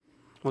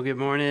Well, good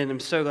morning. I'm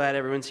so glad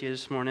everyone's here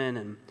this morning,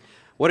 and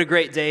what a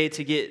great day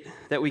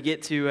that we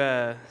get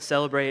to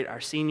celebrate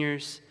our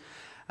seniors.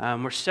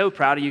 We're so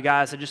proud of you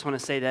guys. I just want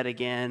to say that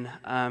again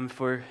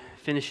for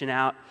finishing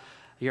out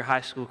your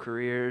high school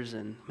careers,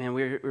 and man,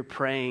 we're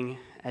praying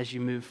as you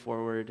move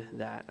forward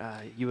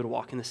that you would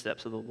walk in the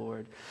steps of the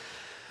Lord.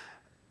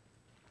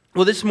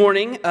 Well, this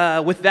morning,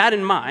 with that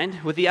in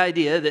mind, with the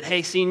idea that,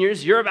 hey,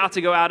 seniors, you're about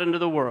to go out into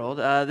the world,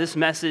 this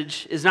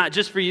message is not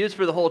just for you, it's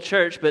for the whole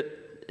church, but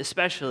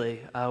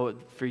especially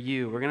for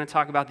you. We're going to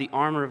talk about the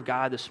armor of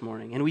God this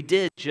morning. And we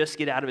did just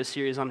get out of a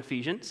series on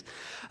Ephesians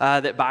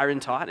that Byron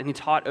taught, and he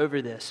taught over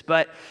this.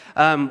 But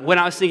when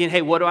I was thinking,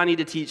 hey, what do I need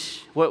to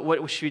teach?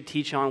 What should we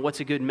teach on?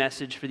 What's a good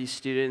message for these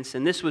students?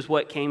 And this was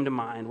what came to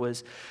mind,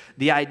 was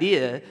the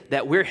idea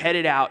that we're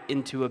headed out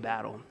into a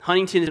battle.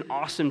 Huntington is an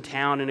awesome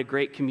town and a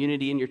great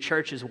community, and your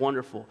church is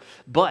wonderful.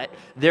 But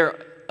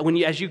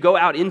as you go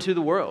out into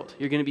the world,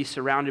 you're going to be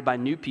surrounded by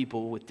new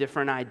people with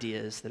different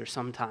ideas that are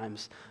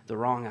sometimes the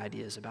wrong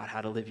ideas about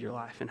how to live your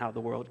life and how the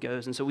world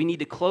goes. And so we need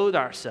to clothe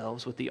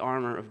ourselves with the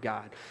armor of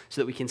God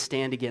so that we can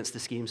stand against the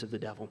schemes of the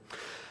devil.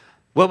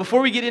 Well,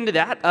 before we get into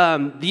that,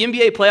 the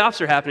NBA playoffs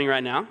are happening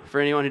right now,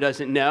 for anyone who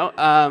doesn't know.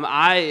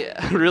 I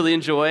really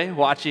enjoy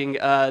watching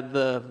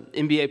the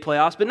NBA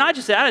playoffs, but not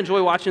just that, I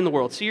enjoy watching the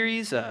World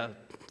Series,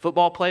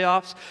 football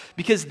playoffs,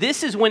 because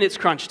this is when it's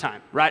crunch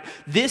time, right?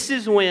 This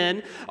is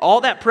when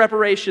all that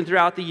preparation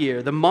throughout the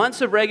year, the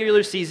months of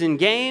regular season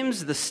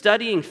games, the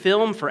studying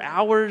film for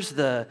hours,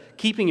 the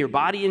keeping your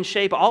body in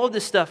shape, all of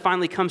this stuff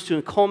finally comes to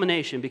a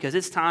culmination because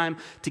it's time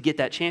to get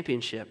that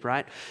championship,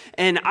 right?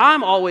 And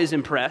I'm always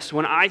impressed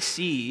when I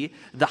see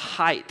the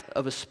height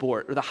of a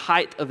sport or the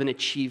height of an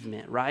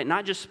achievement, right?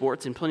 Not just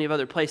sports, in plenty of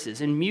other places.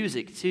 In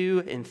music,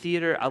 too, in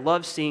theater, I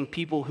love seeing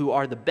people who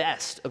are the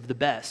best of the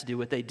best do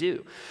what they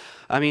do.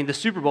 I mean, the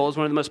Super Bowl is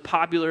one of the most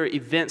popular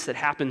events that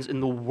happens in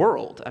the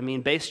world. I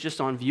mean, based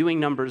just on viewing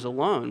numbers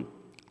alone.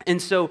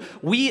 And so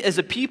we as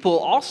a people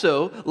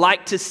also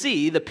like to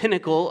see the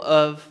pinnacle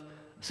of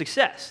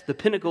success, the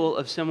pinnacle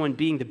of someone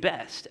being the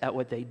best at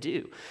what they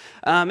do.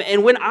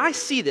 And when I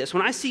see this,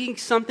 when I see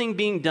something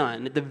being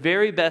done at the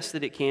very best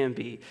that it can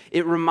be,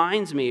 it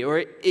reminds me,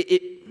 or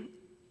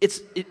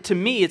to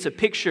me, it's a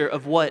picture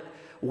of what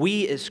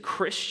we as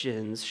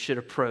Christians should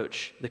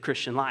approach the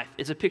Christian life.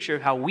 It's a picture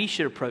of how we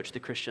should approach the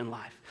Christian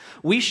life.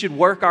 We should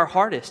work our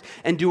hardest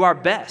and do our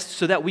best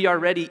so that we are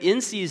ready in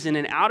season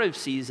and out of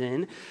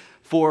season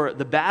for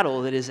the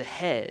battle that is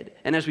ahead.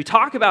 And as we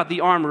talk about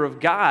the armor of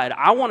God,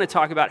 I want to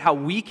talk about how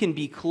we can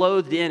be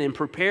clothed in and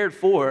prepared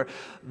for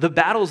the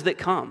battles that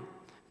come.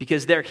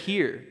 Because they're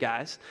here,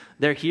 guys.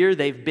 They're here,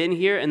 they've been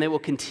here, and they will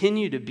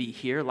continue to be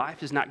here.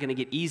 Life is not going to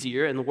get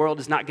easier, and the world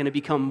is not going to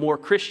become more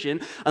Christian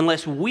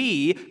unless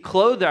we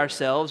clothe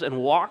ourselves and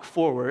walk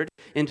forward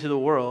into the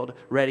world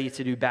ready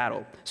to do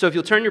battle. So if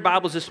you'll turn your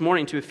Bibles this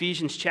morning to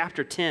Ephesians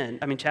chapter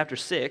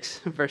 6,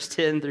 verse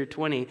 10 through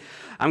 20,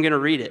 I'm going to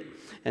read it,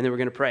 and then we're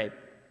going to pray.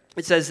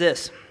 It says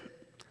this: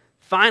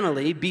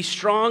 "Finally, be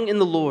strong in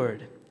the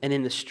Lord and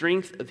in the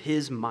strength of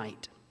his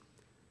might.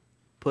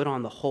 Put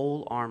on the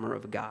whole armor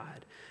of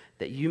God,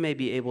 that you may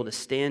be able to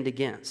stand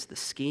against the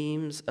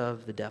schemes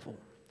of the devil.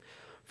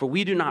 For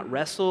we do not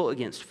wrestle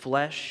against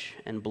flesh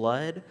and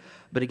blood,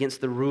 but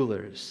against the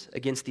rulers,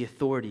 against the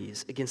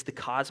authorities, against the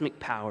cosmic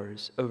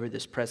powers over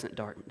this present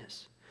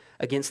darkness,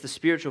 against the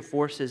spiritual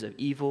forces of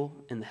evil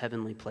in the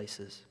heavenly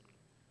places.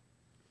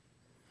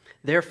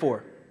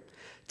 Therefore,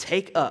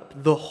 take up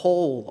the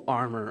whole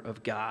armor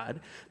of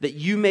God, that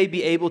you may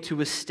be able to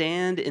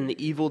withstand in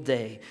the evil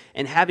day.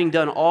 And having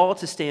done all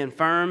to stand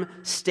firm,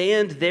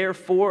 stand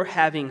therefore,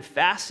 having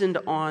fastened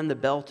on the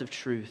belt of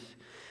truth,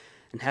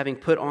 and having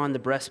put on the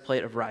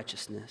breastplate of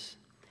righteousness.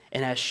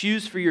 And as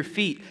shoes for your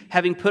feet,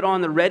 having put on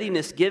the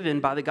readiness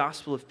given by the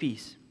gospel of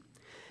peace.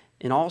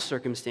 In all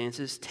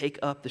circumstances, take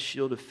up the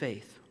shield of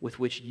faith, with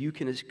which you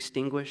can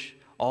extinguish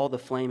all the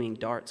flaming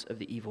darts of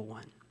the evil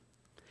one.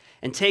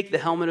 And take the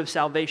helmet of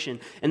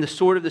salvation and the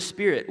sword of the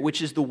Spirit,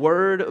 which is the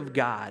word of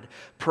God,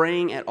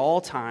 praying at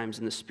all times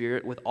in the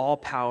Spirit with all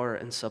power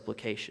and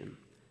supplication.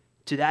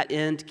 To that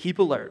end, keep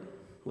alert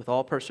with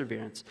all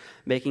perseverance,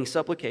 making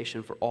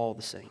supplication for all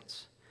the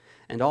saints.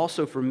 And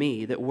also for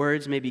me, that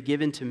words may be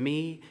given to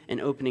me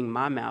in opening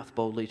my mouth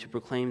boldly to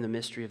proclaim the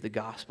mystery of the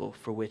gospel,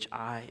 for which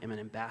I am an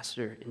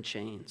ambassador in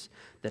chains,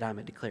 that I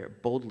may declare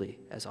it boldly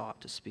as I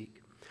ought to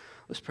speak."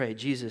 Let's pray.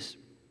 Jesus,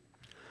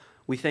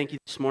 we thank you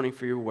this morning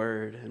for your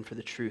word and for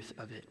the truth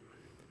of it.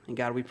 And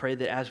God, we pray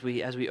that as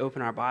we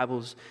open our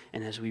Bibles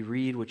and as we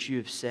read what you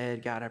have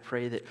said, God, I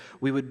pray that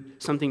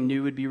something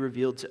new would be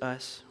revealed to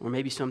us, or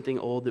maybe something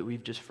old that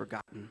we've just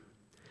forgotten.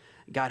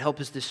 God,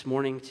 help us this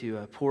morning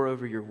to pour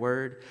over your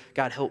word.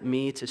 God, help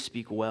me to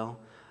speak well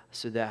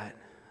so that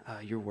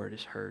your word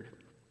is heard.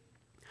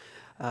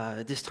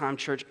 At this time,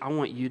 church, I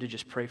want you to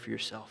just pray for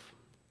yourself.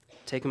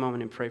 Take a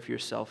moment and pray for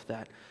yourself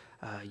that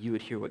you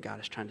would hear what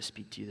God is trying to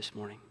speak to you this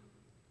morning.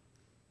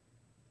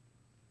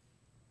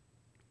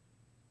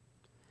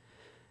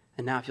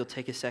 And now if you'll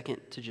take a second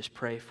to just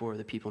pray for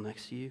the people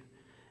next to you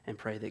and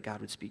pray that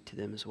God would speak to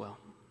them as well.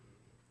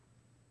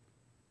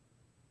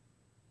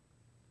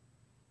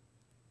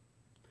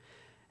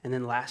 And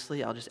then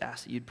lastly, I'll just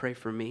ask that you'd pray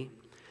for me,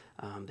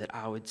 that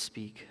I would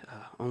speak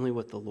only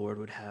what the Lord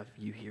would have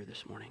you hear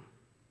this morning.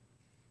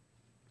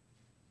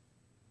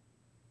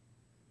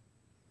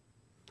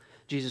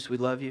 Jesus, we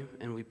love you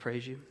and we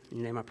praise you. In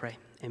your name I pray.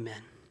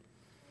 Amen.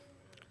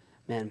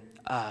 Man.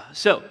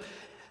 So,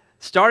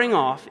 starting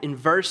off in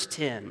verse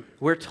 10,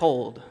 we're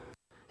told,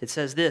 it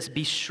says this,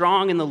 be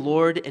strong in the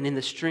Lord and in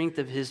the strength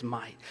of his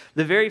might.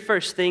 The very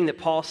first thing that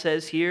Paul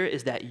says here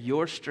is that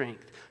your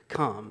strength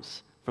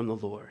comes from the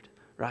Lord,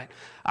 right?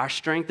 Our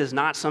strength is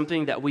not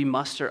something that we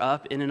muster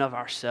up in and of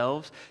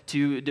ourselves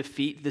to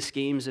defeat the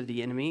schemes of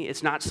the enemy.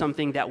 It's not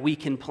something that we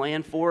can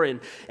plan for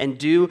and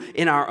do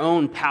in our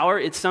own power.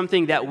 It's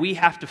something that we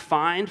have to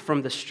find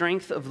from the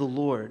strength of the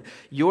Lord.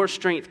 Your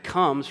strength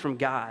comes from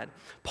God.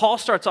 Paul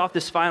starts off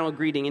this final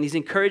greeting, and he's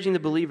encouraging the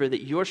believer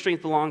that your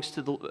strength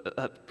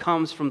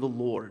comes from the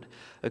Lord.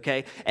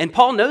 Okay? And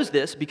Paul knows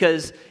this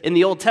because in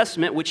the Old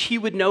Testament, which he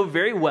would know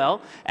very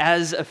well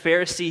as a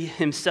Pharisee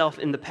himself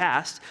in the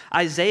past,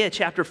 Isaiah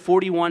chapter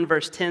 41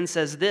 verse 10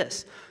 says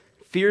this,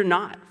 fear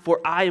not, for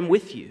I am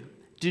with you.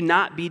 Do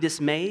not be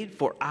dismayed,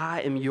 for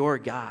I am your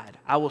God.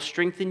 I will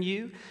strengthen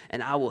you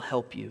and I will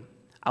help you.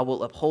 I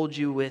will uphold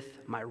you with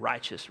my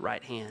righteous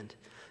right hand.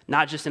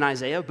 Not just in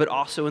Isaiah, but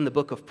also in the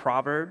book of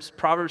Proverbs.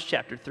 Proverbs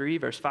chapter 3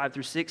 verse 5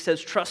 through 6 says,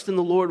 trust in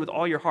the Lord with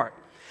all your heart.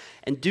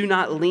 And do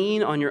not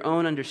lean on your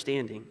own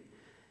understanding.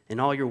 In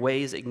all your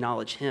ways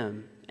acknowledge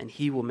him, and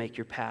he will make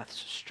your paths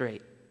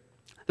straight.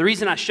 The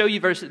reason I show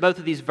you both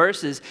of these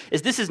verses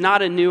is this is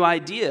not a new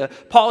idea.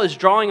 Paul is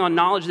drawing on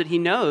knowledge that he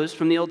knows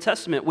from the Old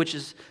Testament, which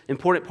is an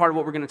important part of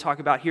what we're going to talk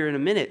about here in a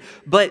minute.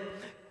 But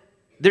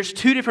there's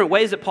two different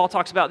ways that Paul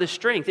talks about this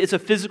strength. It's a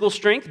physical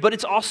strength, but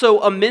it's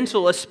also a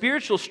mental, a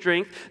spiritual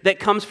strength that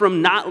comes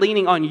from not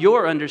leaning on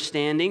your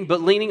understanding,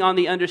 but leaning on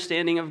the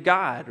understanding of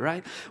God,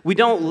 right? We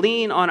don't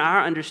lean on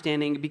our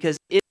understanding because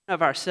in and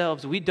of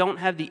ourselves, we don't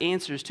have the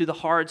answers to the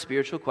hard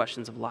spiritual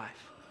questions of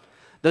life.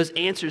 Those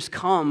answers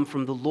come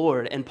from the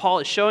Lord, and Paul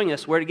is showing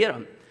us where to get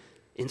them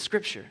in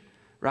Scripture,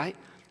 right?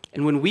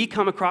 And when we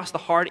come across the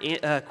hard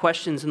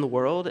questions in the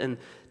world and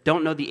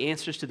don't know the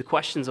answers to the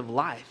questions of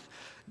life,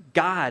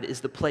 God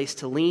is the place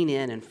to lean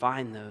in and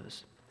find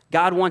those.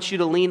 God wants you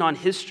to lean on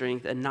his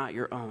strength and not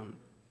your own.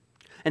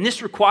 And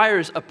this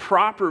requires a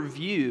proper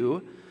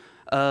view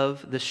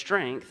of the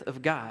strength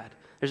of God.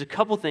 There's a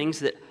couple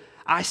things that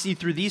I see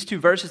through these two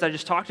verses I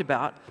just talked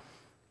about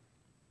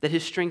that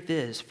his strength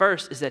is.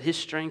 First is that his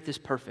strength is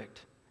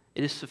perfect.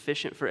 It is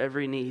sufficient for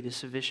every need. It is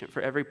sufficient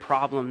for every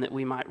problem that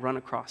we might run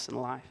across in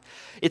life.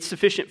 It's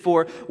sufficient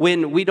for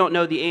when we don't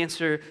know the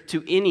answer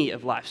to any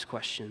of life's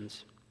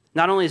questions.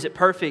 Not only is it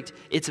perfect,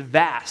 it's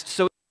vast.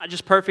 So it's not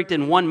just perfect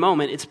in one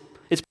moment,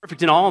 it's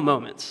perfect in all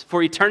moments,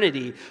 for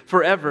eternity,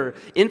 forever,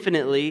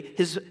 infinitely.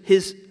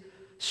 His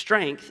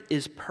strength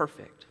is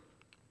perfect.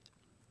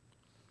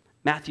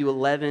 Matthew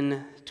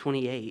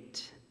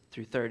 11:28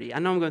 through 30. I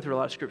know I'm going through a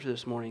lot of scripture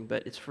this morning,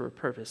 but it's for a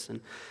purpose.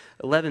 And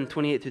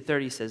 11:28 through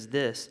 30 says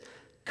this,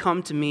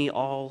 come to me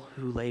all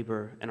who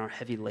labor and are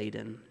heavy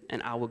laden,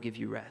 and I will give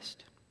you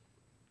rest.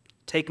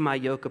 Take my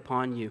yoke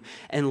upon you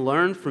and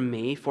learn from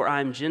me, for I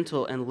am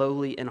gentle and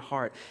lowly in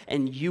heart,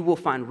 and you will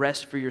find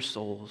rest for your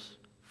souls.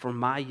 For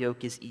my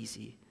yoke is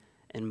easy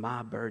and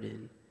my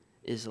burden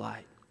is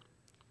light.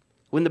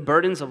 When the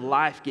burdens of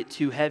life get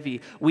too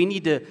heavy, we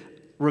need to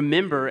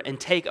remember and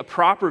take a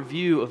proper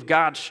view of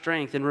God's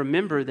strength and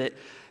remember that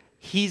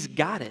he's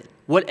got it.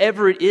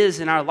 Whatever it is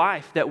in our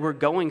life that we're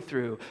going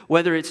through,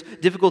 whether it's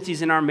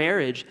difficulties in our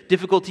marriage,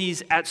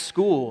 difficulties at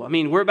school. I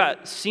mean,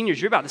 seniors,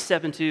 you're about to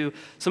step into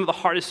some of the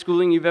hardest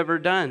schooling you've ever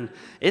done.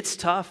 It's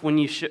tough when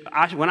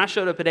when I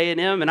showed up at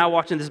A&M and I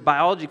walked into this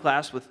biology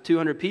class with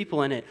 200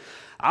 people in it,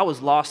 I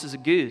was lost as a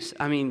goose.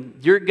 I mean,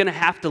 you're going to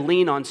have to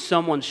lean on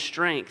someone's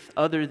strength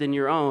other than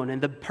your own,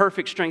 and the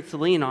perfect strength to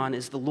lean on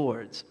is the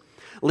Lord's.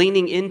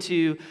 Leaning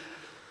into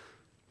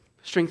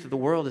strength of the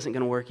world isn't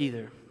going to work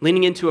either.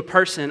 Leaning into a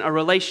person, a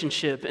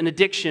relationship, an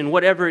addiction,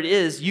 whatever it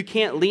is, you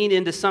can't lean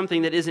into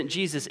something that isn't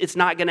Jesus. It's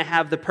not going to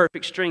have the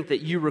perfect strength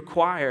that you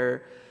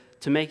require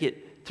to make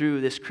it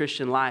through this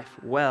Christian life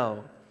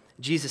well.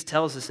 Jesus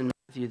tells us in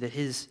Matthew that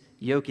his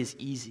yoke is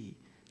easy,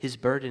 his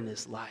burden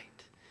is light.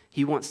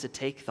 He wants to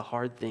take the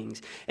hard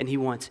things, and he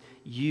wants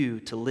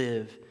you to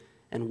live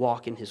and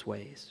walk in his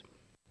ways.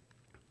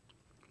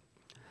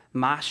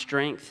 My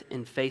strength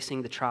in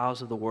facing the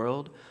trials of the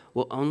world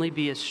will only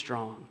be as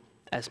strong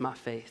as my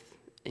faith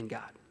in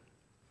God.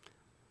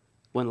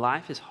 When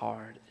life is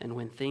hard and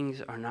when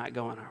things are not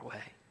going our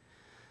way,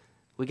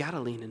 we got to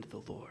lean into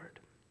the Lord.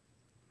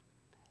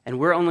 And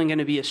we're only going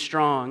to be as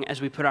strong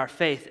as we put our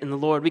faith in the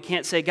Lord. We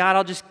can't say, God,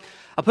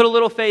 I'll put a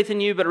little faith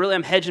in you, but really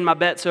I'm hedging my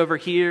bets over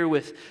here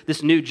with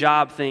this new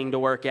job thing to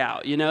work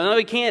out. No,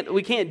 we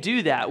can't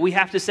do that. We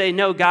have to say,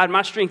 no, God,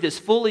 my strength is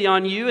fully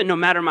on you, and no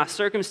matter my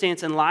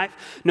circumstance in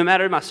life, no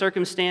matter my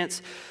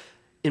circumstance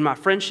in my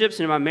friendships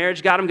and in my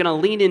marriage, God, I'm going to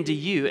lean into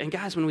you. And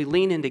guys, when we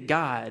lean into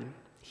God,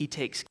 he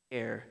takes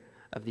care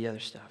of the other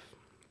stuff.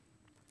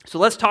 So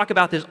let's talk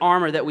about this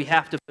armor that we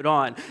have to put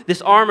on,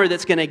 this armor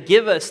that's going to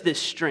give us this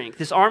strength,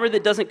 this armor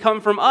that doesn't come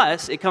from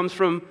us, it comes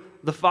from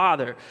the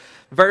Father.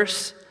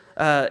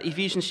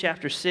 Ephesians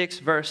chapter 6,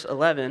 verse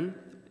 11,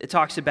 it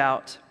talks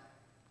about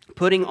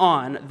putting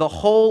on the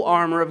whole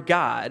armor of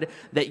God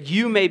that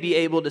you may be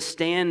able to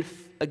stand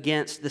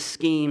against the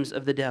schemes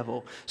of the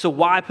devil. So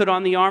why put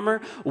on the armor?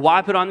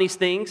 Why put on these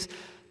things?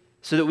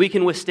 So that we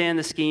can withstand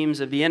the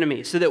schemes of the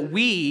enemy, so that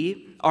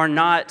we are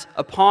not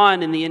a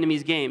pawn in the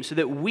enemy's game, so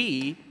that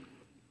we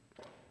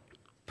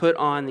put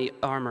on the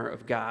armor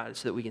of God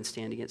so that we can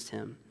stand against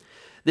him.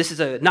 This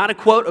is not a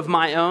quote of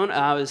my own.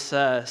 I was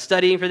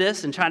studying for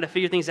this and trying to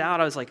figure things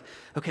out. I was like,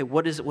 okay,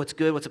 what's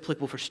good, what's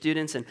applicable for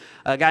students? And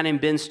a guy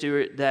named Ben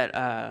Stewart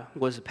that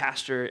was a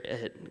pastor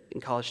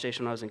in College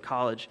Station when I was in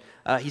college,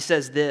 he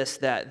says this,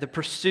 that the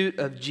pursuit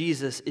of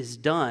Jesus is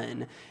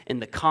done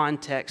in the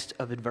context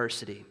of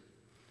adversity.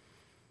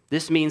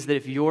 This means that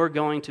if you're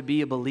going to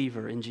be a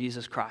believer in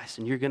Jesus Christ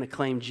and you're going to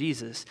claim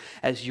Jesus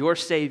as your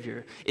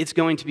Savior, it's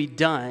going to be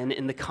done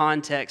in the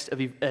context of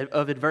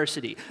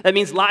adversity. That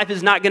means life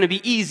is not going to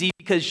be easy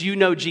because you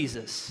know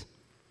Jesus.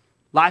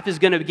 Life is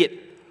going to get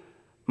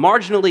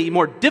marginally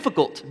more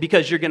difficult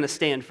because you're going to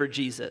stand for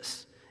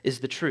Jesus, is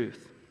the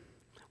truth.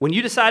 When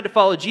you decide to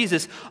follow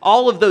Jesus,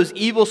 all of those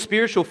evil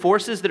spiritual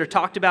forces that are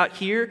talked about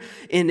here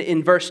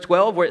in verse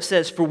 12, where it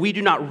says, "For we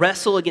do not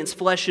wrestle against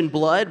flesh and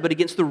blood, but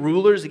against the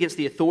rulers, against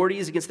the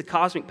authorities, against the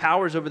cosmic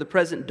powers over the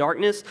present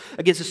darkness,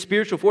 against the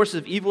spiritual forces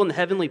of evil in the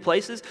heavenly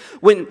places."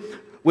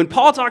 When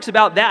Paul talks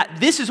about that,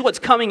 this is what's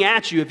coming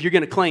at you if you're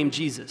going to claim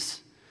Jesus.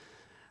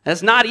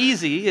 That's not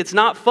easy. It's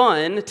not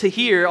fun to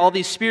hear all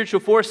these spiritual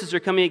forces are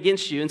coming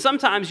against you. And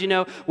sometimes,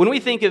 when we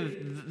think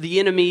of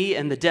the enemy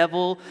and the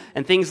devil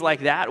and things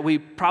like that, we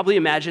probably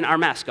imagine our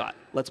mascot.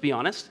 Let's be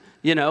honest.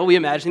 We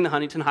imagine the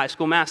Huntington High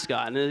School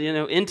mascot.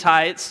 In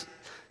tights,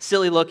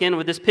 silly looking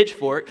with this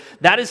pitchfork.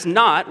 That is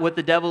not what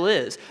the devil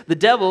is. The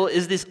devil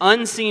is this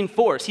unseen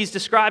force. He's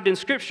described in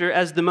Scripture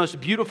as the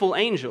most beautiful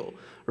angel,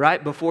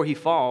 right, before he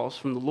falls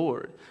from the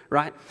Lord,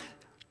 right?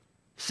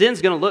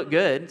 Sin's going to look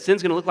good.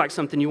 Sin's going to look like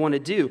something you want to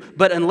do.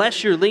 But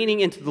unless you're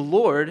leaning into the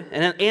Lord,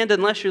 and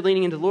unless you're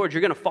leaning into the Lord,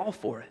 you're going to fall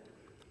for it.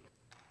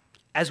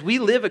 As we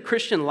live a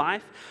Christian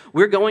life,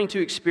 we're going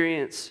to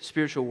experience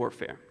spiritual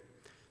warfare.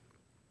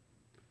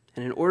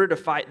 And in order to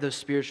fight those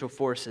spiritual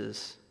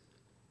forces,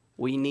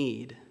 we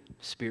need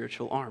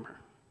spiritual armor.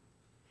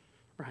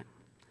 Right?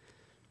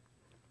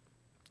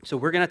 So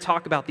we're going to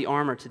talk about the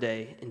armor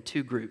today in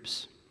two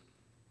groups.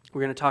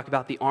 We're going to talk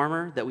about the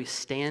armor that we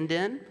stand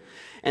in,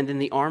 and then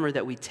the armor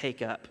that we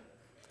take up.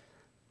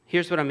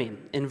 Here's what I mean.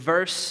 In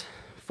verse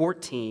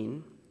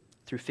 14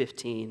 through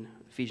 15,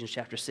 Ephesians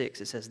chapter 6,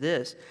 it says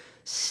this,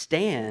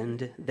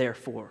 "Stand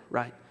therefore,"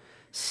 right?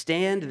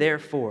 "Stand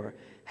therefore,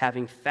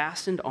 having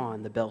fastened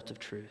on the belt of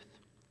truth,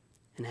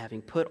 and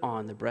having put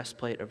on the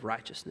breastplate of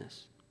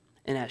righteousness,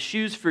 and as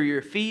shoes for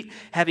your feet,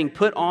 having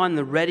put on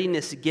the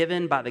readiness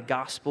given by the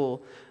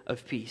gospel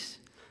of peace."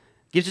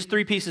 Gives us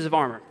three pieces of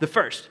armor. The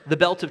first, the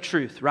belt of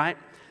truth, right?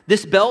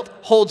 This belt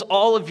holds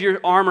all of your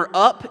armor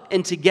up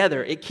and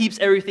together. It keeps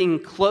everything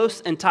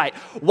close and tight.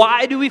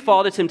 Why do we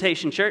fall to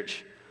temptation,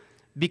 church?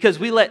 Because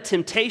we let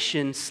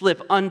temptation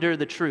slip under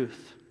the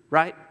truth,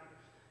 right?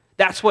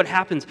 That's what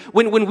happens.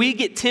 When we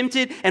get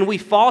tempted and we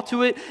fall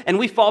to it and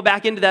we fall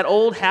back into that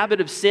old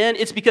habit of sin,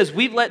 it's because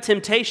we've let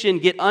temptation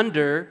get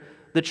under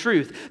the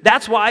truth.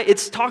 That's why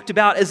it's talked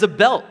about as a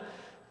belt.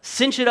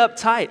 Cinch it up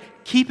tight.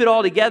 Keep it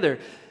all together.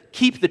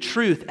 Keep the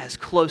truth as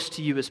close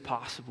to you as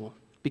possible.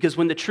 Because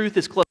when the truth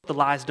is close, the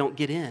lies don't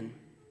get in.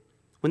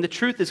 When the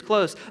truth is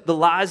close, the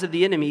lies of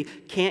the enemy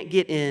can't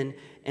get in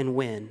and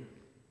win.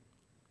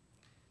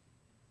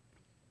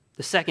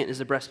 The second is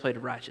the breastplate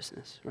of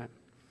righteousness, right?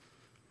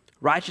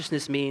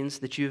 Righteousness means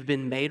that you have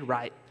been made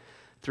right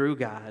through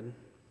God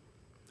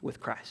with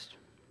Christ.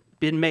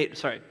 Been made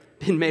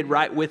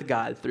right with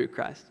God through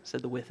Christ. I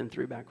said the with and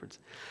through backwards.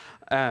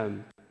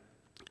 Think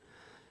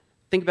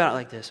about it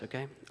like this,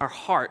 okay? Our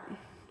heart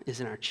is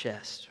in our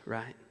chest,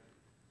 right?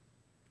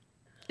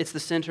 It's the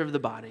center of the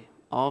body.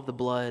 All of the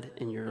blood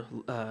in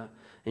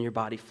your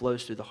body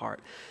flows through the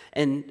heart.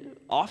 And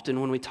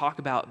often when we talk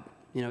about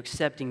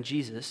accepting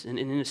Jesus, and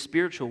in a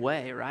spiritual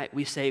way, right,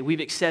 we say we've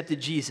accepted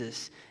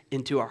Jesus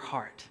into our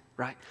heart,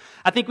 right?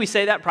 I think we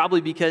say that probably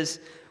because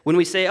when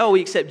we say,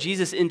 we accept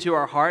Jesus into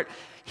our heart,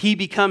 he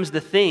becomes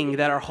the thing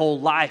that our whole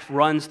life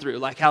runs through,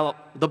 like how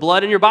the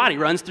blood in your body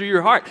runs through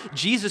your heart.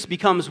 Jesus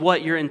becomes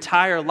what your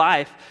entire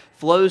life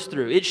flows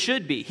through. It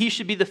should be. He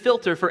should be the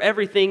filter for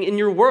everything in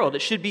your world.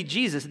 It should be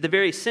Jesus at the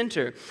very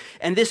center.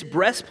 And this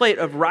breastplate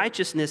of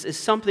righteousness is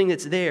something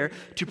that's there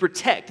to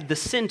protect the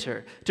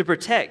center, to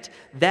protect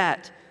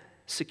that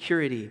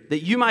security,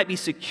 that you might be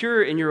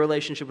secure in your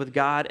relationship with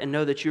God and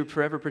know that you're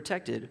forever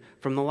protected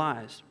from the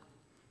lies.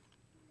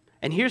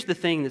 And here's the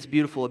thing that's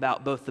beautiful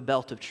about both the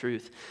belt of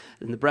truth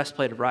and the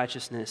breastplate of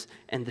righteousness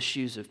and the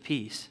shoes of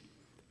peace,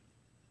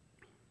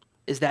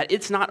 is that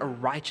it's not a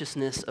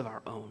righteousness of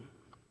our own.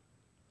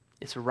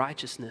 It's a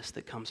righteousness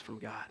that comes from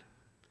God.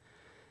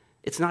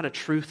 It's not a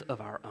truth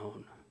of our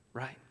own,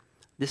 right?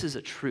 This is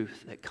a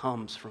truth that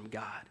comes from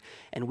God,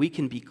 and we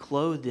can be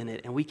clothed in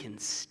it, and we can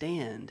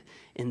stand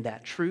in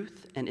that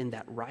truth and in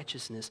that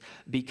righteousness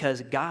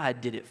because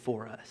God did it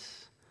for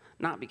us,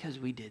 not because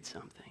we did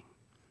something,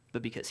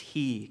 but because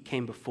he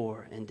came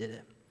before and did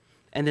it.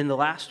 And then the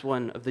last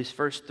one of these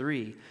first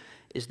three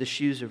is the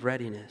shoes of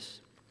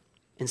readiness.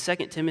 In 2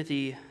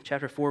 Timothy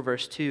chapter 4,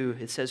 verse 2,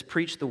 it says,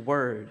 "Preach the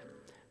word.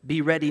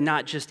 Be ready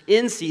not just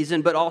in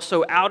season, but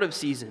also out of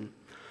season.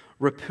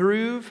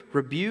 Reprove,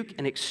 rebuke,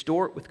 and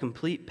exhort with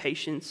complete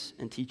patience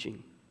and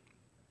teaching."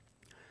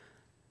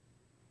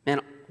 Man,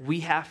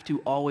 we have to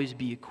always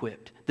be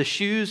equipped. The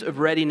shoes of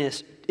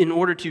readiness in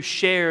order to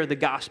share the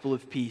gospel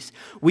of peace.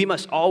 We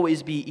must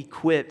always be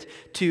equipped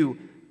to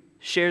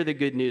share the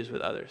good news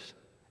with others.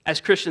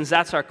 As Christians,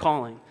 that's our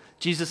calling.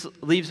 Jesus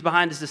leaves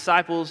behind his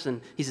disciples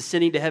and he's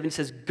ascending to heaven. He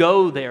says,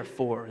 "Go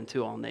therefore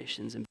into all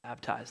nations and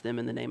baptize them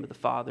in the name of the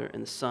Father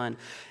and the Son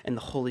and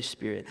the Holy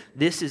Spirit."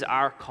 This is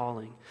our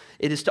calling.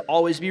 It is to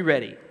always be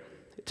ready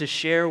to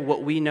share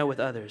what we know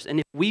with others. And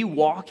if we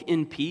walk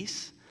in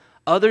peace,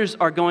 others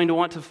are going to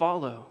want to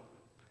follow.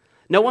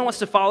 No one wants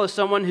to follow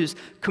someone who's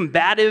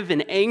combative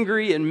and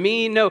angry and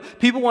mean. No,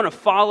 people want to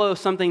follow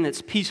something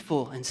that's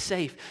peaceful and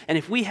safe. And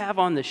if we have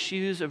on the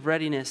shoes of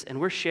readiness and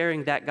we're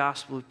sharing that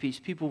gospel of peace,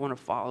 people want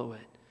to follow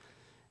it.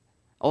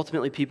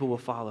 Ultimately, people will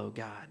follow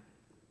God.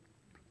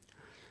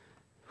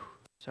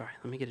 Sorry,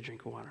 let me get a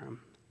drink of water.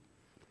 I'm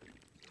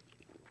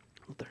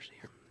a little thirsty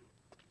here.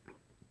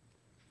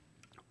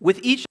 With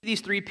each of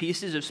these three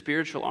pieces of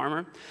spiritual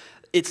armor,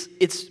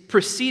 it's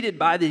preceded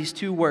by these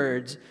two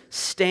words,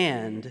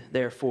 "stand,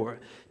 therefore,"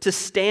 to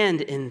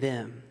stand in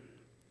them.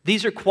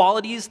 These are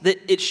qualities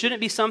that it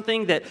shouldn't be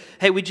something that,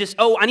 hey,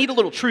 I need a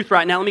little truth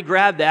right now, let me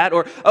grab that,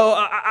 or,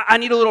 I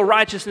need a little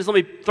righteousness, let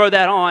me throw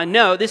that on.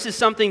 No, this is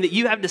something that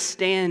you have to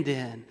stand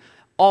in,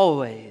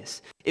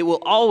 always. It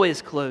will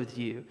always clothe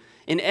you.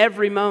 In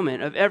every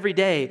moment of every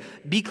day,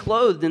 be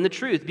clothed in the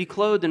truth, be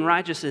clothed in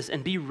righteousness,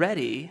 and be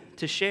ready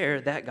to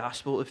share that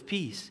gospel of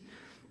peace.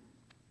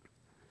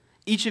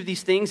 Each of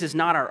these things is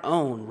not our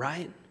own,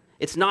 right?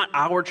 It's not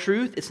our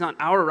truth. It's not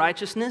our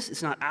righteousness.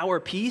 It's not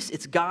our peace.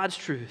 It's God's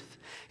truth.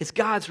 It's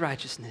God's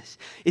righteousness.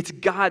 It's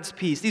God's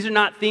peace. These are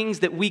not things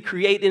that we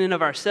create in and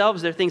of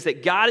ourselves. They're things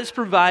that God has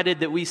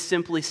provided that we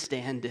simply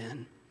stand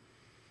in.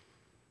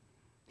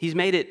 He's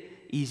made it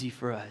easy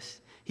for us.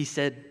 He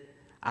said,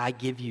 "I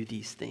give you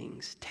these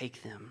things.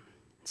 Take them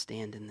and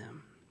stand in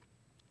them."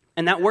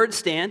 And that word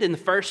 "stand" in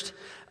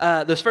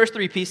those first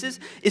three pieces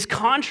is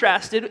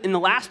contrasted in the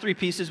last three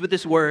pieces with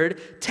this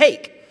word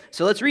 "take."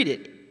 So let's read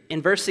it.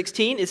 In verse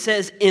 16, it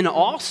says, "In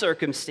all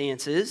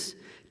circumstances,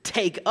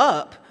 take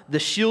up the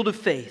shield of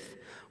faith,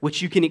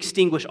 which you can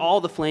extinguish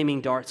all the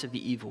flaming darts of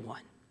the evil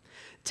one.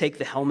 Take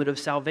the helmet of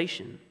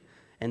salvation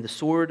and the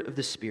sword of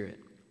the Spirit,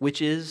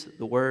 which is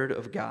the word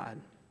of God."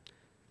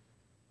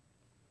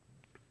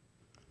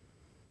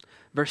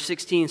 Verse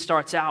 16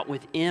 starts out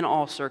with, "In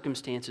all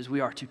circumstances, we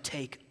are to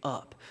take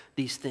up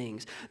these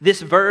things."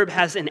 This verb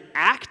has an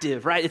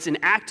active, right? It's an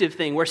active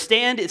thing. Where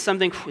stand is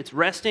something, it's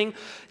resting,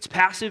 it's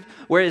passive.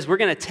 Whereas we're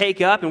going to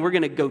take up and we're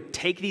going to go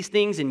take these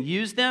things and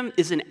use them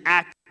is an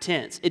active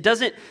tense. It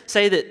doesn't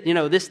say that,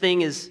 this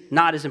thing is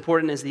not as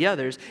important as the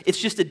others. It's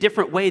just a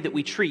different way that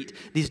we treat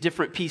these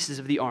different pieces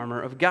of the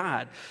armor of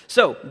God.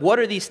 So what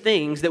are these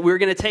things that we're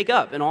going to take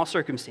up in all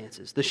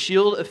circumstances? The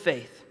shield of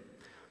faith.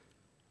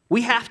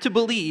 We have to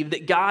believe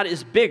that God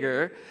is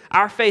bigger.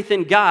 Our faith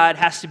in God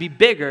has to be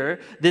bigger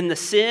than the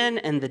sin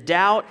and the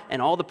doubt and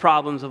all the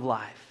problems of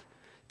life.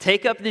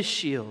 Take up this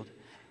shield.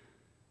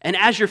 And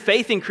as your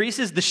faith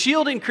increases, the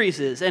shield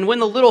increases. And when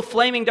the little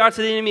flaming darts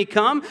of the enemy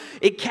come,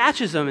 it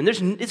catches them. And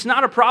it's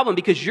not a problem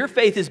because your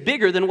faith is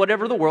bigger than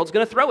whatever the world's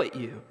going to throw at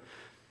you.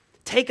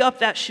 Take up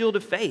that shield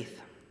of faith.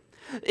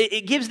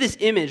 It gives this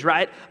image,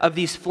 right, of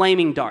these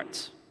flaming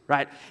darts.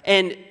 Right?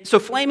 And so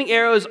flaming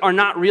arrows are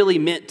not really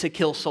meant to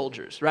kill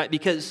soldiers, right?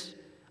 Because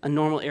a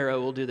normal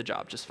arrow will do the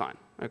job just fine,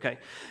 okay?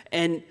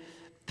 And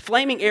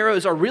flaming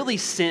arrows are really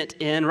sent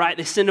in, right?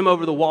 They send them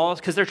over the walls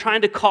because they're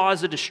trying to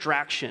cause a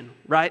distraction,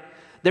 right?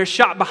 They're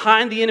shot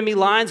behind the enemy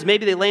lines.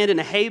 Maybe they land in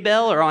a hay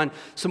bale or on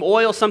some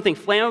oil, something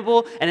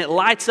flammable, and it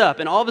lights up.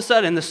 And all of a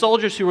sudden, the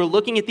soldiers who are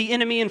looking at the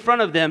enemy in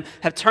front of them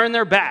have turned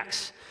their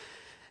backs.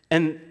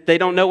 And they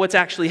don't know what's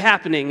actually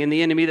happening in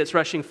the enemy that's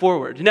rushing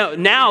forward. No,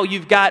 now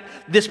you've got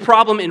this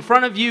problem in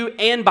front of you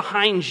and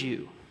behind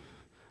you,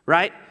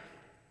 right?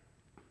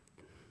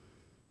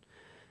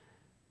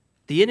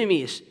 The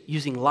enemy is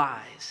using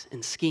lies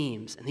and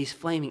schemes and these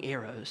flaming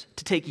arrows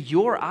to take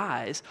your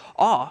eyes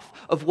off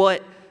of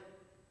what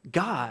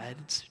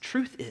God's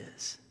truth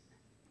is.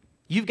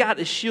 You've got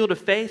this shield of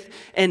faith,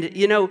 and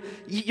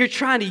you're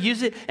trying to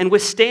use it and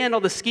withstand all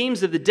the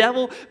schemes of the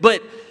devil,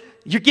 but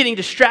you're getting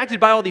distracted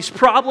by all these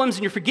problems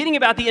and you're forgetting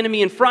about the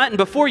enemy in front, and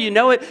before you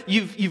know it,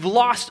 you've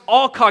lost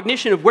all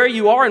cognition of where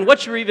you are and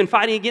what you were even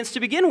fighting against to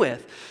begin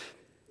with.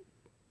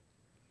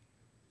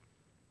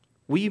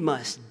 We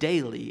must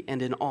daily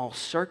and in all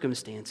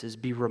circumstances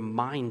be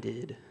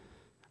reminded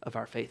of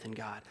our faith in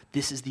God.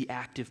 This is the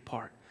active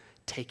part.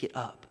 Take it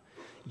up.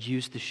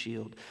 use the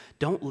shield.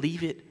 Don't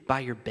leave it by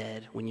your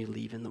bed when you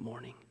leave in the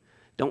morning.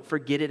 Don't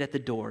forget it at the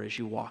door as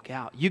you walk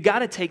out. You got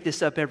to take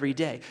this up every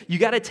day. You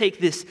got to take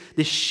this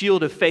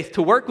shield of faith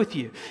to work with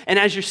you. And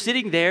as you're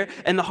sitting there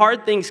and the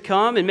hard things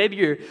come, and maybe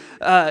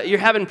you're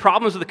having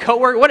problems with a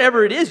coworker,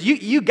 whatever it is,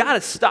 you got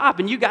to stop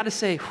and you got to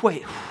say,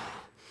 wait,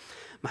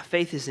 my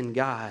faith is in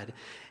God.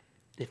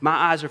 If my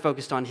eyes are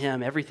focused on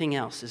Him, everything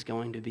else is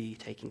going to be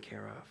taken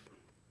care of.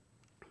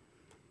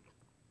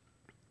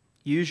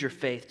 Use your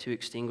faith to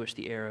extinguish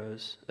the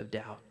arrows of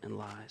doubt and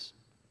lies.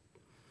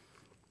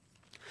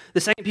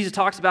 The second piece it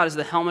talks about is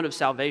the helmet of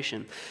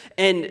salvation.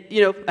 And,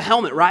 a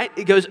helmet, right?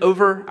 It goes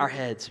over our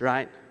heads,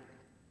 right?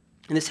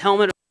 And this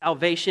helmet of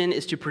salvation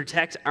is to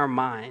protect our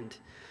mind,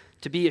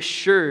 to be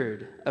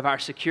assured of our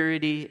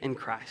security in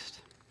Christ.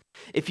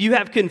 If you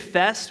have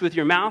confessed with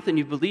your mouth and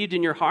you've believed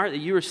in your heart that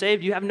you are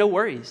saved, you have no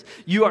worries.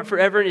 You are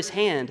forever in His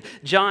hand.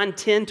 John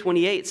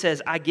 10:28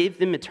 says, I gave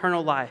them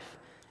eternal life,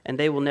 and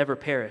they will never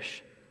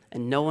perish,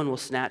 and no one will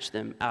snatch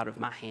them out of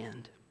my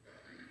hand.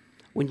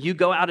 When you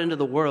go out into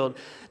the world,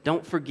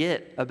 don't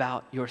forget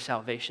about your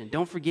salvation.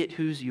 Don't forget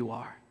whose you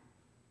are,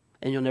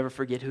 and you'll never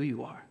forget who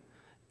you are,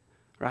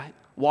 right?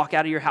 Walk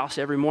out of your house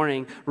every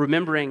morning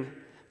remembering,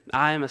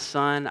 I am a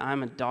son,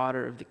 I'm a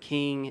daughter of the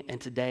King,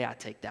 and today I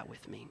take that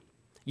with me.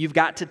 You've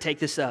got to take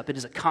this up. It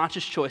is a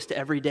conscious choice to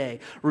every day.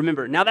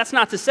 Remember, now that's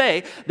not to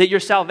say that your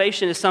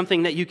salvation is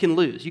something that you can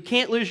lose. You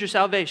can't lose your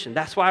salvation.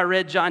 That's why I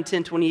read John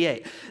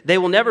 10:28. They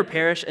will never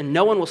perish, and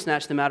no one will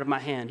snatch them out of my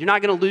hand. You're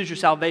not going to lose your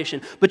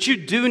salvation, but you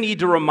do need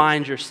to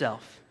remind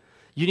yourself.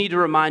 You need to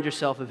remind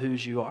yourself of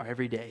whose you are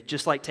every day,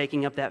 just like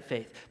taking up that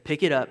faith.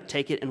 Pick it up,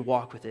 take it, and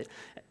walk with it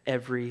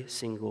every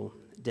single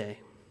day.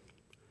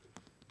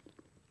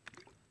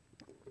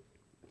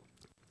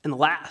 And the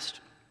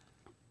last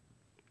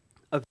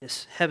of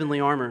this heavenly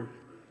armor,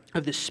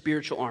 of this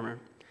spiritual armor,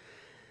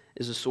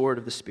 is the sword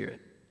of the Spirit.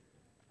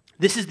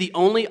 This is the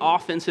only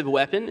offensive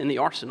weapon in the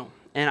arsenal,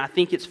 and I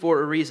think it's for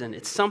a reason.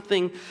 It's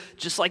something,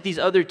 just like these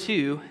other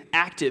two,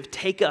 active,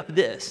 take up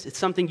this. It's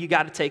something you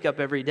got to take up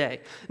every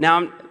day.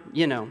 Now,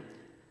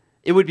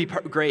 it would be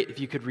great if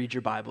you could read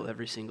your Bible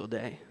every single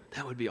day.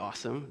 That would be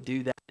awesome.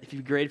 Do that. It'd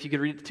be great if you could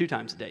read it 2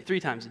 times a day, 3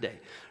 times a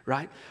day,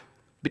 right?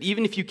 But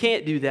even if you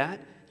can't do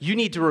that, you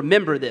need to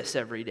remember this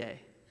every day.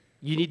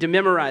 You need to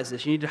memorize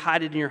this. You need to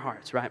hide it in your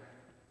hearts, right?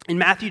 In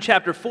Matthew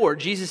chapter 4,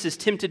 Jesus is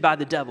tempted by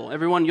the devil.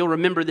 Everyone, you'll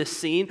remember this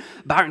scene.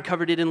 Byron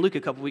covered it in Luke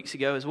a couple weeks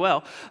ago as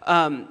well.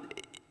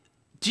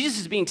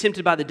 Jesus is being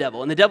tempted by the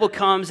devil, and the devil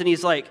comes and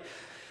he's like,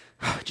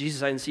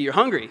 Jesus, I can see you're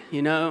hungry.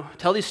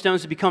 Tell these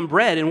stones to become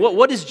bread. And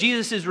what is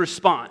Jesus'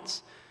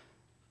 response?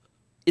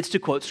 It's to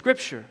quote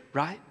Scripture,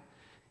 right?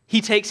 He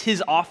takes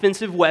his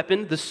offensive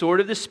weapon, the sword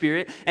of the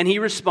Spirit, and he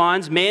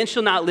responds, man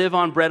shall not live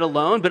on bread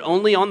alone, but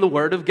only on the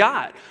word of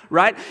God,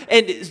 right?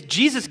 And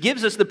Jesus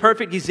gives us the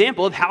perfect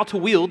example of how to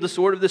wield the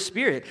sword of the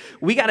Spirit.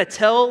 We got to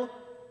tell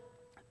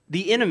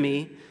the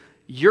enemy,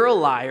 you're a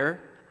liar.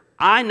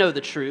 I know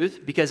the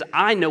truth because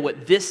I know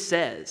what this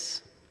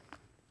says.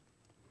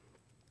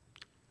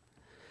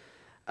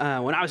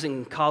 When I was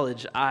in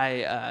college,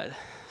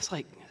 it's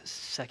like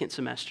second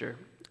semester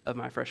of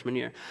my freshman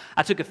year,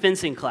 I took a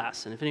fencing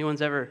class. And if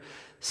anyone's ever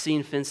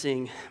seen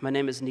fencing, my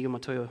name is Nigo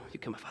Matoyo. You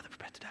kill my father,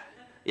 prepare to die.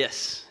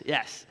 Yes.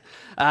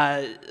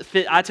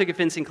 I took a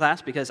fencing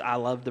class because I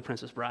loved The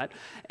Princess Bride,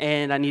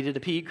 and I needed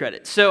a PE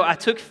credit. So I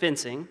took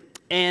fencing,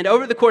 and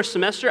over the course of the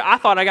semester, I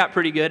thought I got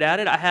pretty good at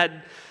it. I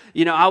had,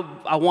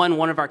 I won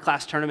one of our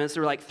class tournaments.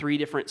 There were like 3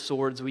 different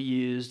swords we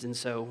used, and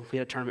so we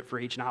had a tournament for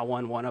each, and I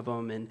won one of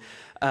them. And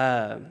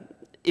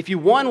if you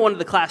won one of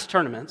the class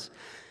tournaments,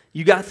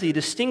 you got the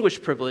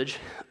distinguished privilege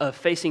of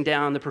facing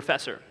down the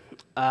professor.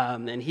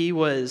 And he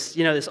was,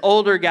 this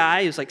older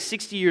guy. He was like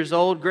 60 years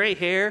old, gray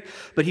hair,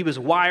 but he was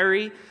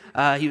wiry.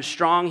 He was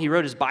strong. He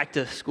rode his bike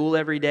to school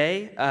every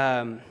day.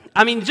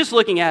 Just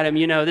looking at him,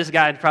 this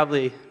guy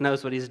probably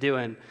knows what he's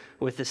doing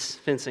with this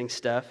fencing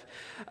stuff.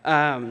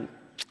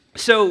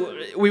 So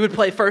we would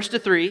play first to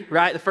 3,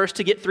 right? The first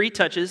to get 3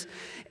 touches.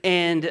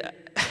 And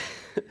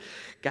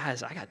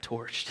guys, I got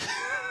torched.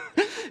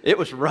 It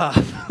was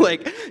rough.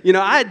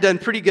 I had done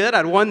pretty good.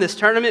 I'd won this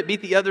tournament,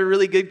 beat the other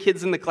really good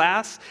kids in the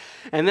class.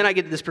 And then I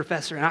get to this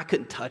professor, and I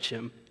couldn't touch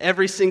him.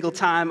 Every single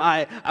time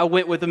I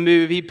went with a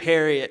move, he'd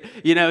parry it.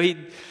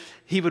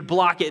 He would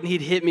block it, and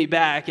he'd hit me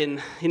back. And,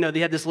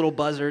 they had this little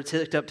buzzer. It's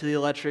hooked up to the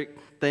electric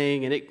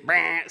thing, and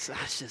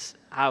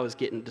I was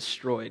getting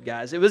destroyed,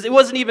 guys. It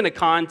wasn't even a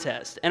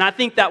contest. And I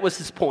think that was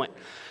his point,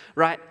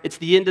 right? It's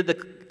the end of the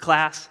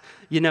class.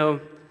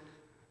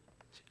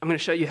 I'm going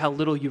to show you how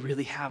little you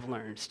really have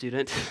learned,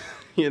 student,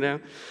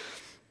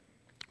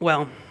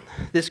 Well,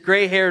 this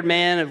gray-haired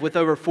man with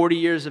over 40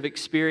 years of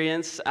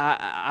experience,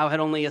 I had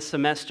only a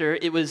semester.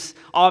 It was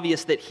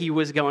obvious that he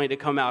was going to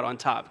come out on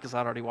top because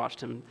I'd already watched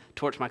him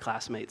torch my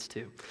classmates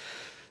too.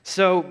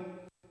 So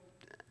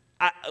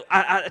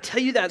I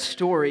tell you that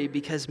story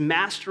because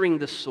mastering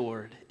the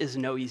sword is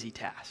no easy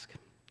task.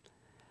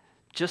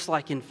 Just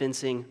like in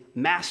fencing,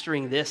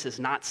 mastering this is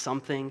not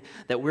something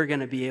that we're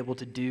going to be able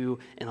to do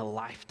in a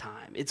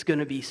lifetime. It's going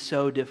to be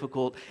so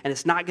difficult, and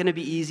it's not going to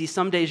be easy.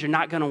 Some days you're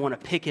not going to want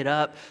to pick it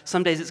up.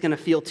 Some days it's going to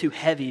feel too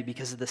heavy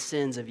because of the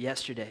sins of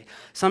yesterday.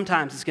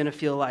 Sometimes it's going to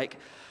feel like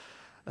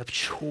a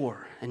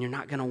chore, and you're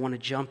not going to want to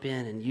jump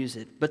in and use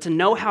it. But to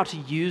know how to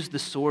use the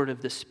sword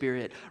of the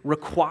Spirit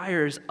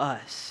requires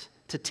us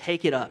to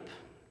take it up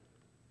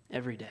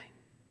every day.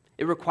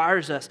 It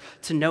requires us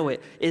to know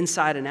it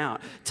inside and out,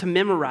 to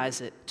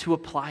memorize it, to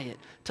apply it,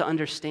 to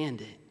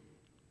understand it.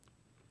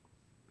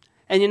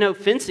 And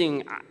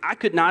fencing, I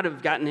could not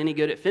have gotten any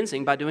good at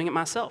fencing by doing it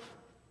myself.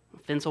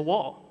 Fence a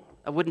wall.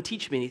 That wouldn't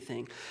teach me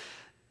anything.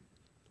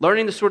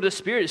 Learning the sword of the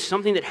Spirit is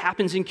something that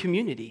happens in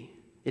community.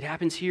 It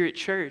happens here at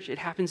church. It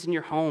happens in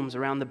your homes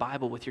around the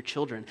Bible with your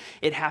children.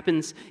 It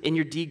happens in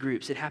your D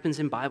groups. It happens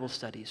in Bible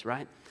studies,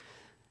 right?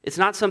 It's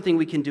not something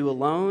we can do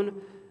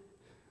alone.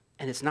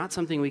 And it's not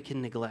something we can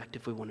neglect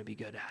if we want to be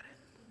good at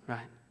it,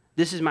 right?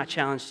 This is my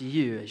challenge to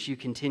you as you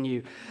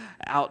continue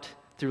out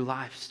through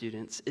life,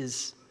 students,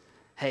 is,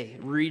 hey,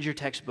 read your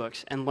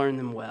textbooks and learn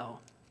them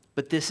well.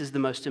 But this is the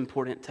most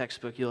important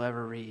textbook you'll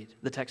ever read,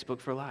 the textbook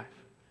for life.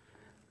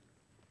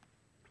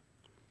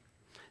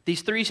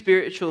 These three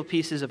spiritual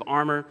pieces of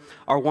armor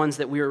are ones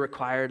that we are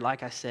required,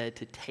 like I said,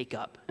 to take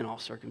up in all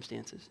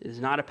circumstances. It is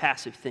not a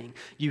passive thing.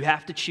 You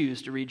have to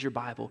choose to read your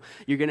Bible.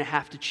 You're going to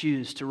have to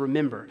choose to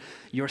remember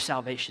your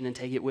salvation and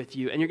take it with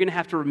you. And you're going to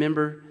have to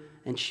remember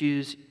and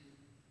choose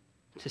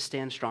to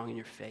stand strong in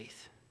your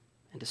faith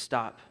and to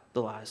stop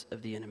the lies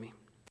of the enemy.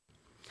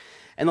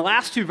 And the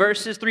last three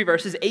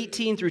verses,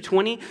 18 through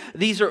 20,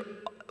 these are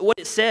what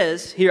it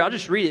says. Here, I'll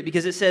just read it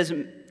because it says...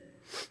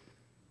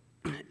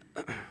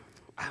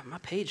 my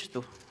page,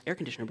 the air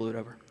conditioner blew it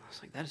over. I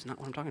was like, that is not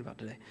what I'm talking about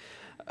today.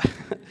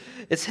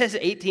 It says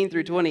 18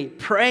 through 20,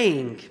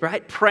 praying,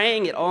 right?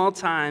 Praying at all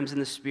times in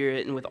the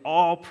Spirit and with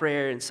all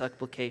prayer and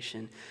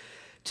supplication.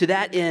 To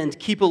that end,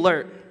 keep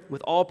alert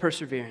with all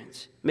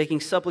perseverance,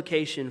 making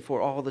supplication for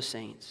all the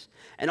saints.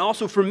 And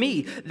also for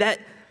me, that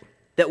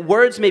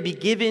words may be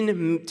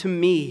given to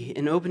me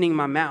in opening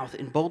my mouth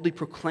and boldly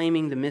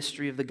proclaiming the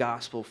mystery of the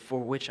gospel, for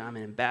which I'm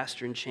an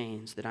ambassador in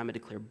chains, that I may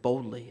declare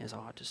boldly as I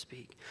ought to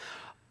speak.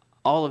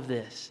 All of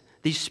this,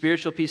 these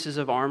spiritual pieces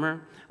of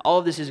armor, all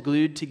of this is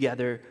glued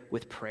together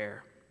with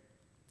prayer.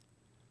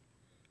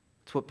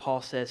 It's what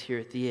Paul says here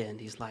at the end.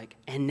 He's like,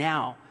 and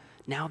now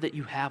that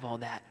you have all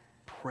that,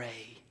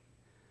 pray.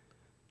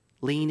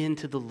 Lean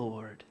into the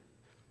Lord.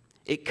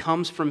 It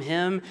comes from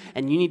Him,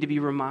 and you need to be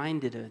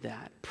reminded of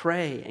that.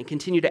 Pray and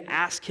continue to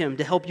ask Him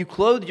to help you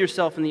clothe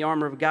yourself in the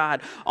armor of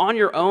God. On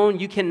your own,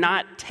 you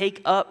cannot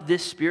take up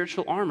this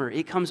spiritual armor.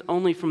 It comes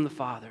only from the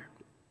Father.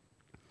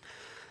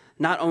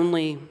 Not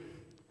only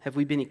have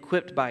we been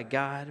equipped by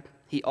God,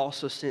 He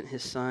also sent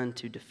His Son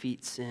to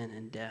defeat sin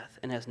and death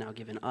and has now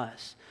given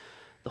us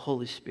the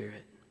Holy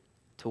Spirit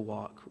to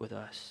walk with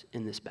us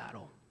in this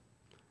battle.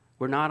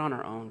 We're not on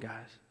our own,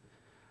 guys.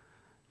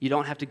 You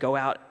don't have to go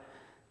out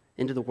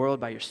into the world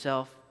by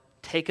yourself.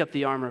 Take up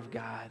the armor of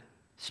God.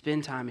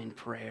 Spend time in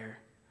prayer.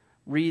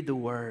 Read the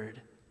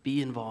Word.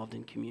 Be involved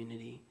in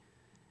community.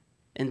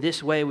 In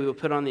this way, we will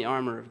put on the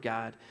armor of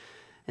God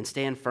and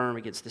stand firm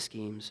against the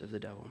schemes of the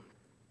devil.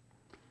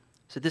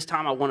 So at this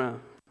time, I want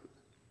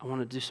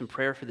to do some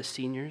prayer for the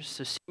seniors.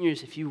 So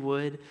seniors, if you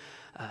would,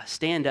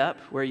 stand up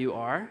where you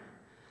are,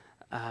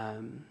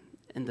 and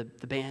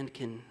the band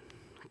can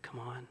come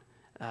on.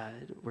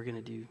 We're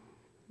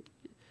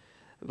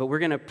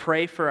going to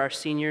pray for our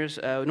seniors.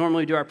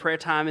 Normally we do our prayer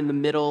time in the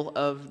middle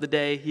of the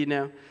day,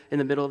 in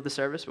the middle of the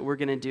service, but we're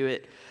going to do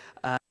it.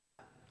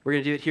 We're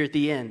going to do it here at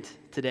the end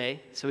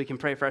today, so we can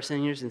pray for our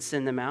seniors and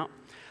send them out.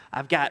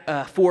 I've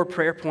got 4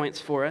 prayer points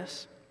for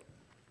us.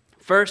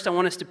 First, I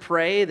want us to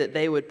pray that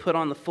they would put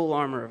on the full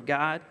armor of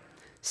God.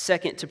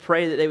 Second, to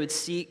pray that they would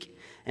seek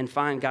and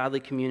find godly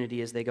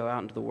community as they go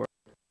out into the world.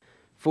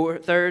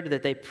 Third,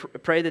 that they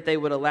pray that they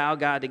would allow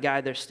God to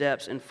guide their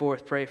steps. And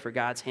fourth, pray for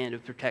God's hand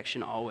of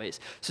protection always.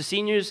 So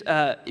seniors,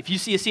 if you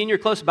see a senior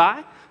close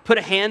by, put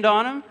a hand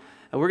on them.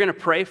 We're going to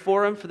pray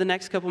for them for the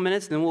next couple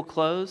minutes, and then we'll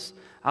close.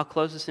 I'll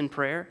close this in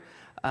prayer.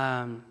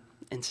 And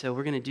so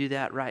we're going to do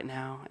that right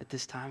now at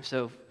this time.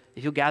 So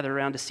if you'll gather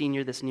around a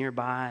senior that's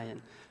nearby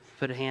and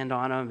put a hand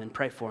on them and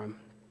pray for them.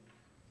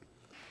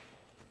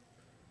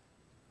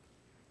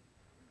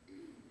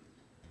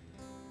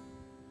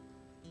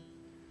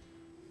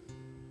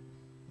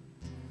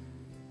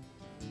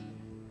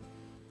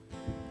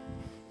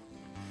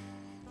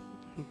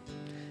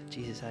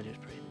 Jesus, I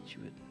just pray that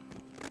you would.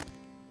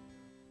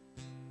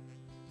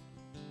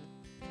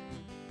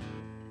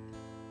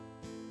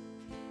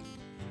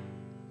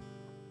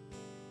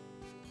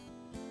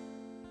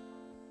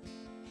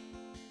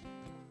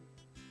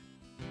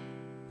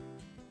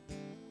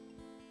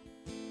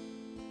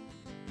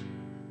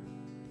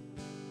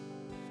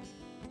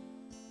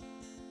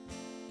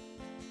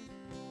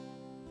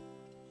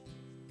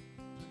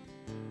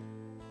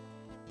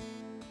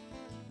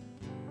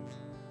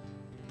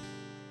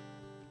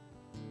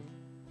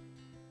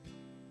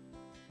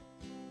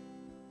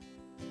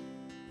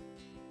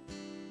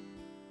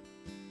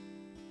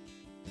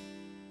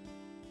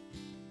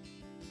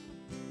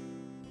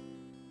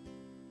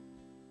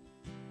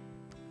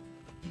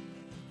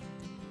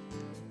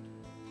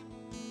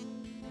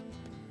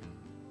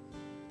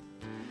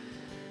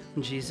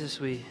 Jesus,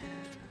 we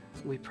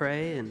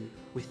pray and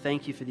we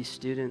thank you for these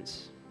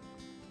students.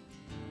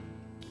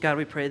 God,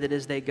 we pray that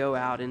as they go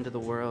out into the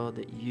world,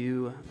 that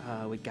you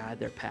would guide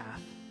their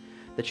path,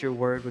 that your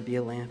word would be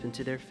a lamp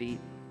unto their feet.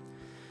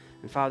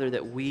 And Father,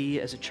 that we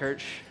as a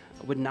church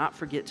would not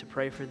forget to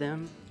pray for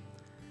them,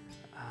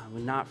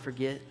 would not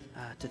forget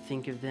to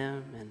think of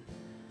them, and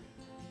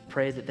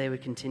pray that they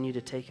would continue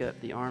to take up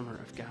the armor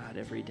of God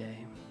every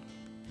day.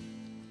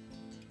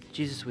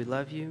 Jesus, we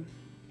love you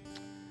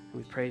and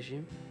we praise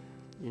you.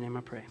 In your name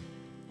I pray.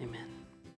 Amen.